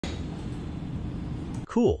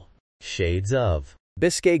cool shades of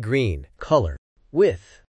Biscay green color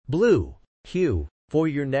with blue hue for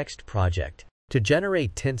your next project. To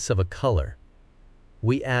generate tints of a color,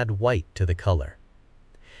 we add white to the color,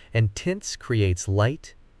 and tints creates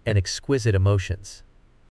light and exquisite emotions.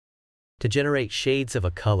 To generate shades of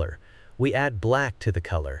a color, we add black to the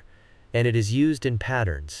color, and it is used in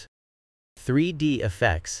patterns. 3D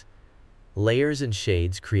effects, layers and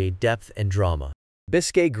shades create depth and drama.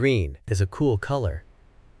 Biscay green is a cool color,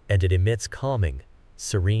 and it emits calming,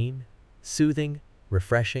 serene, soothing,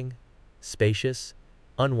 refreshing, spacious,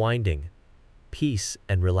 unwinding, peace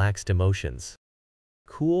and relaxed emotions.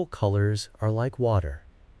 Cool colors are like water,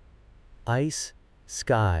 ice,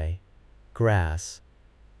 sky, grass,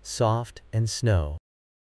 soft and snow.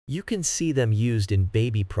 You can see them used in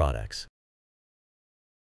baby products,